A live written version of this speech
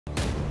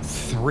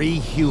Three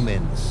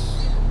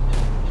humans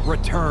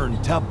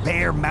return to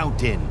Bear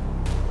Mountain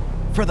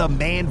for the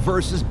man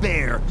versus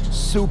bear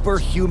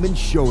superhuman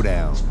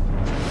showdown.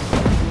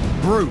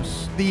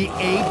 Bruce, the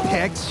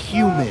apex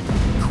human.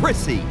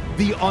 Chrissy,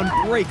 the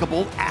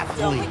unbreakable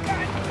athlete.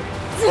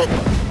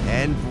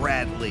 And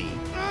Bradley,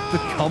 the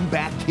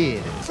comeback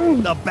kid.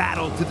 The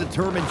battle to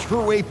determine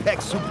true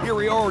apex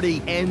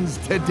superiority ends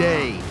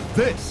today.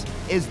 This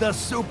is the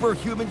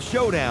superhuman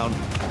showdown.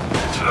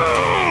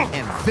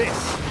 And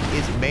this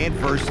is man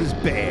versus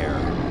bear.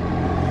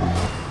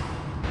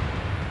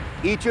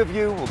 Each of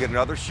you will get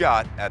another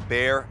shot at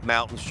Bear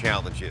Mountain's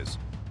challenges.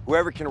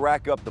 Whoever can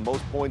rack up the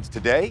most points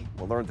today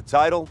will earn the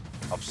title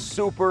of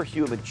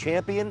Superhuman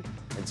Champion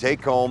and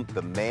take home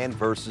the Man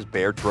vs.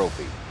 Bear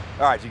trophy.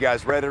 All right, you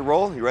guys ready to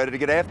roll? You ready to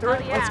get after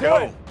it? Yeah. Let's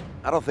go.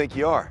 I don't think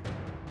you are.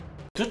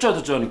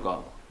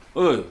 듣자니까.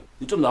 어이,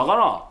 니 좀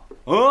나가라.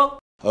 어?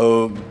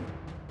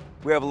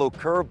 We have a little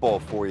curveball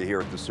for you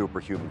here at the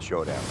Superhuman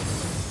Showdown.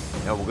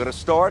 Now we're gonna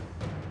start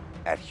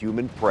at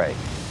Human Prey.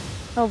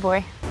 Oh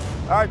boy.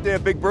 All right there,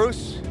 Big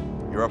Bruce.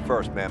 You're up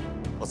first, man.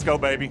 Let's go,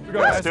 baby.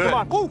 Let's do it.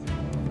 Come on.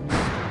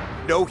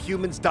 No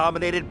humans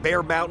dominated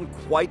Bear Mountain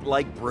quite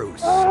like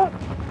Bruce.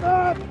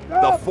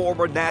 The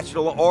former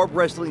national arm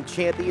wrestling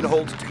champion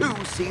holds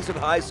 2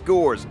 season-high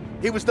scores.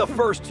 He was the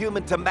first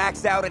human to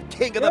max out at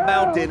King of the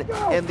Mountain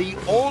and the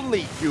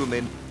only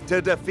human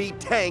to defeat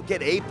Tank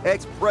at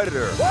Apex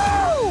Predator.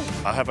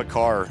 I have a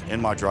car in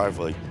my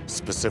driveway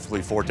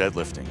specifically for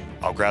deadlifting.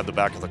 I'll grab the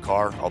back of the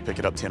car, I'll pick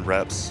it up 10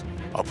 reps,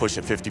 I'll push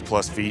it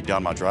 50+ feet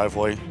down my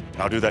driveway, and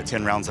I'll do that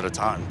 10 rounds at a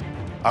time.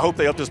 I hope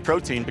they up this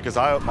protein because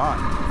I up mine.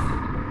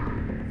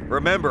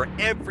 Remember,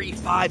 every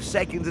 5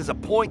 seconds is a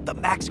point. The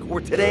max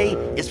score today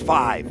is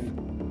 5.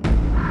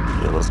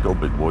 Yeah, let's go,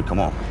 big boy. Come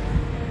on.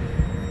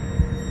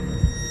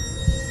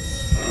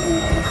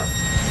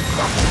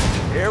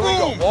 Here we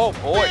go. Oh,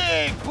 boy.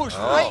 Big push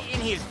right in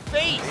his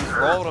face. He's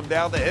rolling him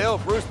down the hill.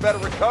 Bruce better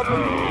recover.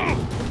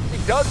 He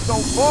does so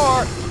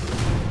far.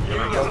 Here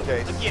we go,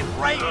 Case. Again,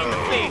 right in the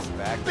face.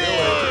 Back to Big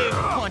it.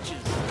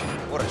 punches.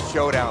 What a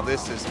showdown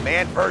this is.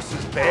 Man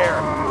versus bear.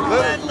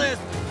 Relentless.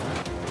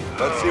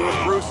 Let's see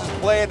what Bruce is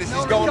playing as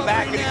he's going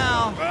back.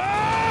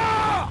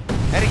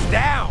 And he's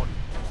down.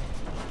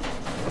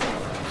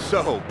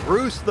 So,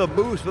 Bruce the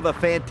Moose with a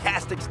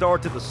fantastic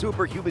start to the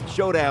Superhuman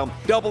Showdown,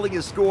 doubling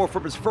his score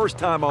from his first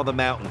time on the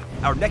mountain.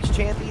 Our next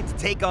champion to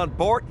take on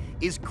Bart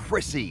is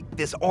Chrissy.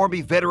 This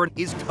Army veteran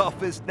is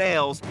tough as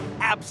nails,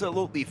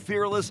 absolutely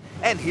fearless,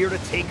 and here to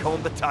take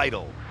home the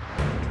title.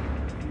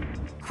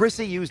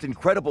 Chrissy used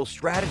incredible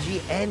strategy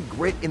and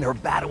grit in her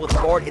battle with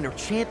Bart in her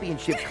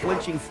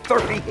championship-clinching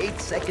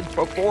 38-second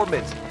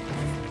performance.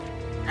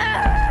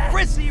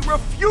 Chrissy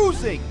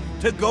refusing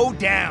to go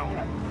down.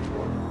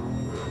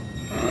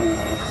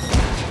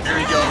 There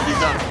he goes.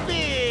 He's a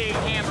big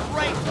hammer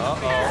right in the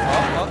face.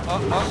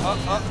 Come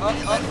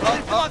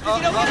on,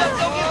 Chrissy, don't give up,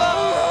 don't give up.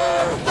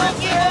 Don't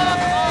give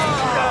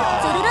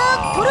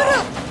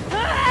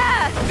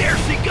up. There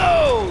she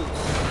goes.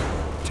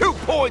 2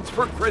 points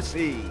for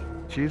Chrissy.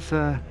 She's,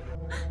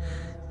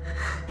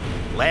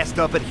 Last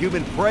up at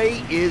Human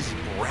Prey is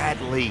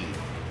Bradley.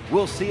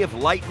 We'll see if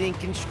lightning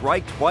can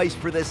strike twice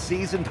for this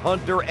seasoned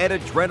hunter and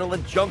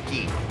adrenaline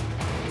junkie.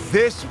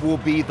 This will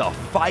be the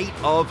fight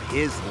of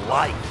his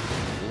life.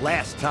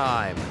 Last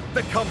time,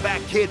 the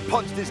comeback kid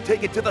punched his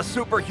ticket to the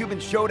Superhuman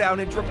Showdown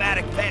in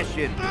dramatic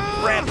fashion.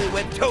 Bradley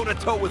went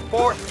toe-to-toe with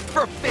Bart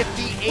for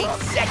 58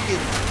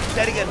 seconds,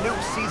 setting a new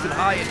season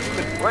high at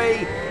Human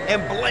Prey,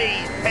 and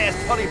blazed past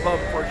Honeybum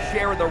for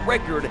sharing the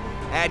record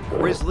at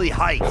Grizzly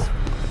Heights.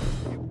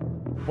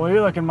 well,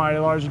 you're looking mighty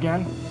large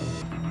again.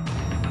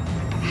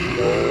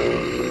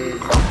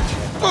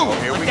 Oh,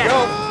 here we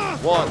go.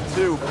 1,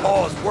 2,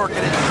 pause, working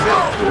it.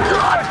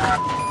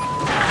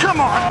 Come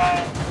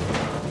on!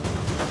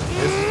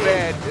 This is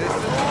bad. This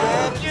is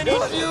bad. Can he do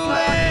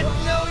it?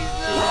 No, he's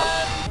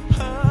not.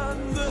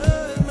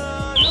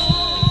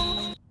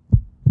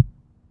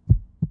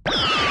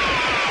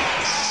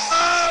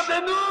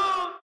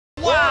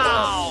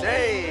 Wow!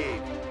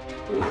 Save.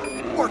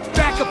 Works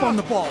back up on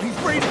the ball. He's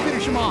ready to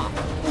finish him off.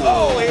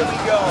 Oh, here we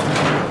go.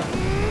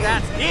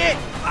 That's it.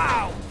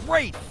 Wow,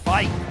 great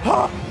fight.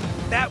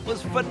 That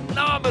was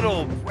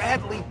phenomenal.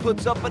 Bradley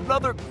puts up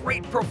another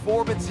great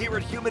performance here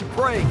at Human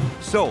Prey.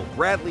 So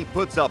Bradley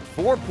puts up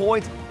 4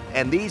 points,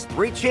 and these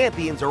 3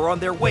 champions are on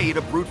their way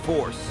to brute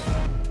force.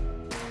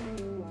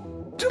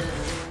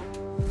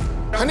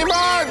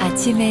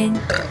 아침엔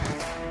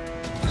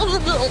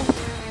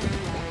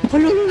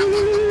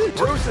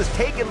Bruce has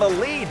taken the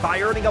lead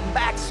by earning a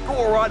max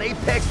score on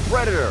Apex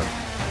Predator.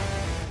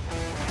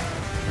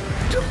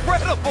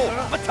 Incredible!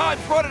 But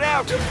time's running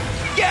out.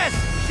 Yes!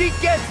 She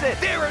gets it!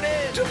 There it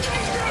is!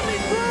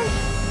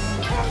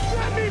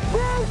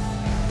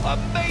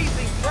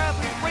 Amazing!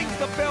 Bradley rings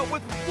the bell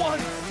with 1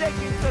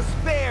 second to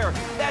spare.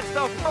 That's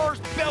the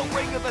first bell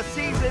ring of the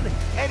season,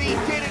 and he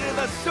did it in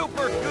the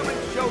Superhuman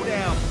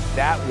Showdown.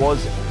 That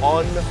was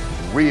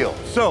real.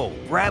 So,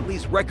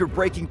 Bradley's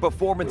record-breaking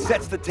performance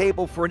sets the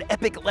table for an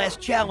epic last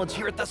challenge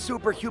here at the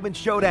Superhuman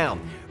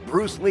Showdown.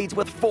 Bruce leads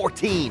with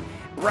 14.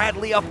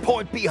 Bradley a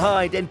point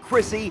behind, and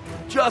Chrissy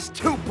just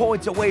 2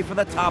 points away from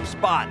the top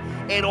spot.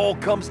 It all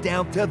comes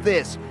down to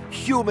this: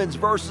 humans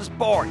versus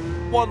Bart.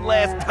 One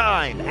last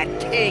time at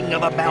King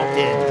of the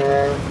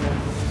Mountain.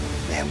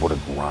 Man, what a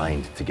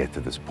grind to get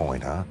to this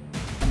point, huh?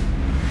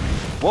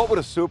 What would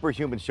a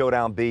Superhuman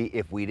Showdown be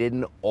if we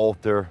didn't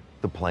alter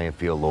the playing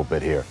field a little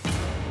bit here?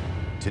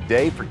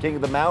 Today, for King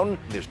of the Mountain,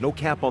 there's no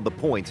cap on the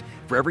points.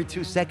 For every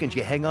 2 seconds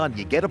you hang on,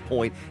 you get a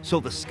point, so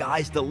the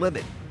sky's the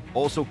limit.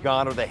 Also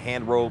gone are the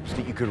hand ropes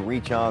that you could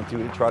reach onto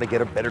to try to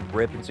get a better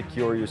grip and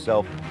secure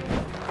yourself.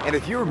 And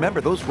if you remember,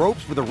 those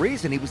ropes were the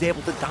reason he was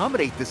able to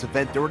dominate this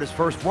event during his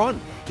first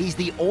run. He's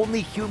the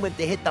only human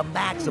to hit the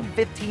max of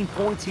 15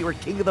 points here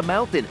at King of the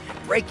Mountain,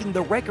 breaking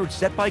the record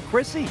set by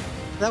Chrissy.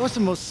 That was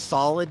the most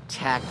solid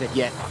tactic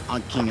yet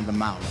on King of the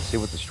Mountain. See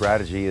what the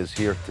strategy is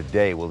here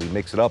today. Will he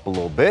mix it up a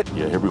little bit?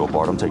 Yeah, here we go,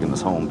 Bart. I'm taking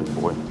this home, big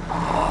boy.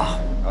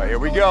 All right, here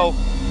we go.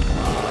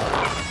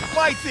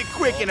 Fights it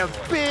quick in a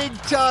big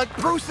tug.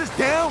 Bruce is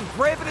down,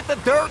 grabbing at the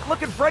dirt,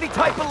 looking for any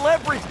type of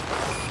leverage.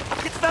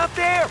 It's not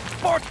there.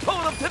 Bart's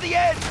pulling him to the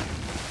edge.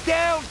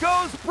 Down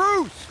goes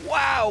Bruce.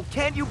 Wow,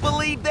 can you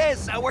believe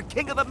this? Our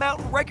King of the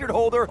Mountain record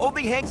holder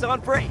only hangs on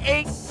for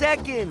 8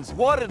 seconds.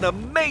 What an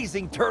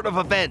amazing turn of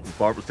events.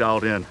 Bart was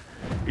dialed in.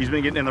 He's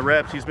been getting in the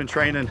reps. He's been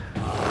training.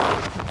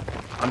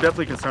 I'm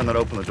definitely concerned that I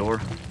opened the door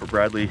for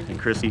Bradley and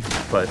Chrissy,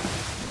 but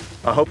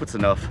I hope it's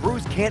enough.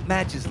 Bruce can't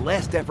match his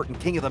last effort in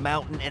King of the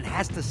Mountain and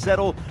has to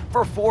settle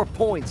for 4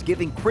 points,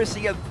 giving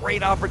Chrissy a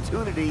great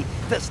opportunity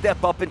to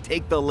step up and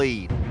take the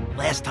lead.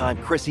 Last time,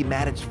 Chrissy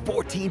managed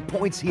 14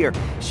 points here.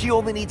 She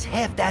only needs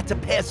half that to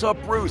pass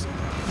up Bruce.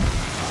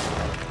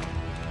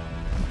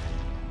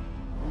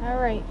 All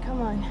right,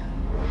 come on.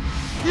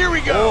 Here we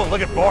go. Oh,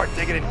 look at Bart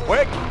digging in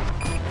quick.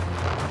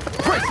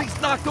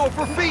 Chrissy's knocked off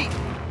her feet.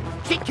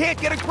 She can't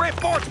get a grip.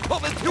 Bart's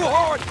pulling too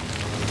hard.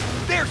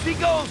 There she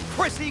goes.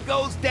 Chrissy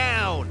goes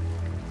down.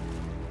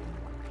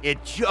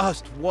 It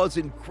just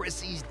wasn't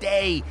Chrissy's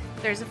day.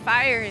 There's a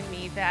fire in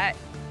me that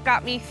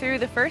got me through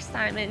the first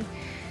time, and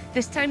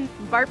this time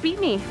Bart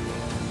beat me.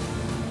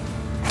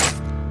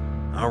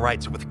 All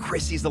right, so with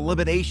Chrissy's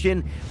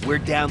elimination, we're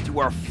down to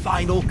our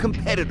final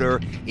competitor.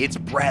 It's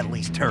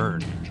Bradley's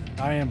turn.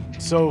 I am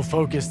so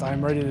focused.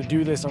 I'm ready to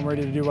do this. I'm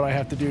ready to do what I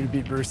have to do to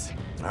beat Bruce.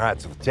 All right,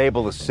 so the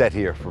table is set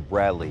here for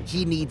Bradley.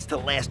 He needs to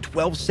last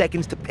 12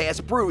 seconds to pass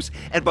Bruce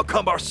and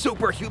become our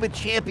superhuman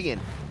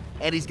champion.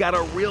 And he's got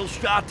a real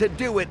shot to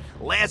do it.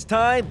 Last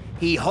time,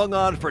 he hung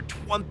on for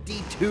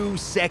 22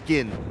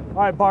 seconds. All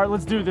right, Bart,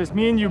 let's do this.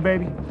 Me and you,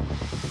 baby.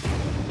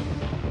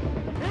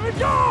 Here we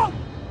go!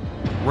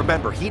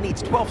 Remember, he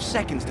needs 12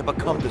 seconds to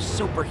become the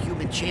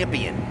superhuman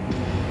champion.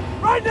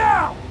 Right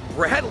now!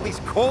 Bradley's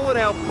calling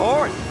out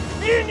Bart.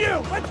 Me and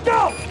you, let's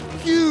go!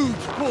 Huge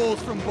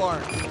pulls from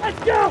Bart. Let's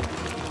go!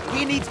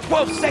 He needs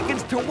 12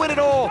 seconds to win it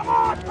all. Come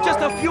on, Just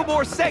a few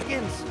more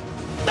seconds.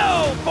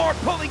 No, Bart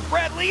pulling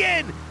Bradley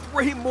in.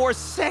 3 more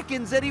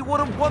seconds and he would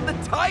have won the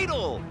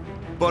title.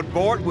 But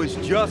Bart was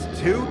just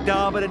too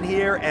dominant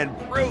here, and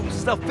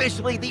Bruce,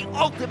 officially the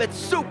ultimate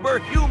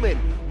superhuman.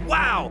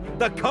 Wow,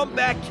 the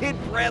comeback kid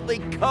Bradley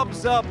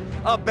comes up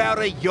about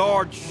a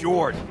yard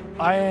short.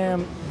 I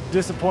am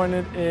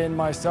disappointed in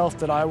myself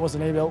that I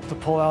wasn't able to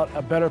pull out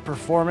a better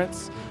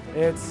performance.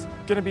 It's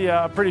gonna be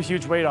a pretty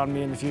huge weight on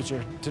me in the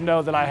future to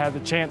know that I had the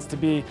chance to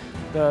be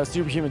the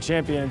superhuman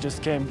champion and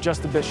just came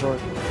just a bit short.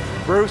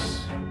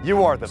 Bruce,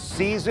 you are the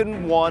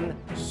Season 1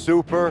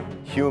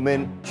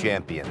 Superhuman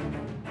Champion.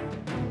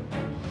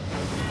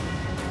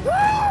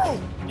 Woo!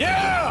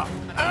 Yeah!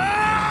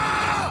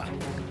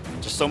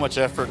 Just so much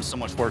effort and so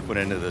much work went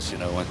into this, you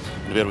know, and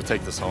to be able to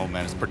take this home,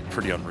 man, it's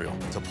pretty unreal.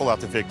 To pull out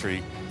the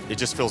victory, it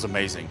just feels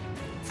amazing.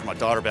 For my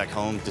daughter back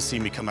home to see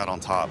me come out on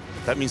top,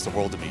 that means the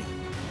world to me.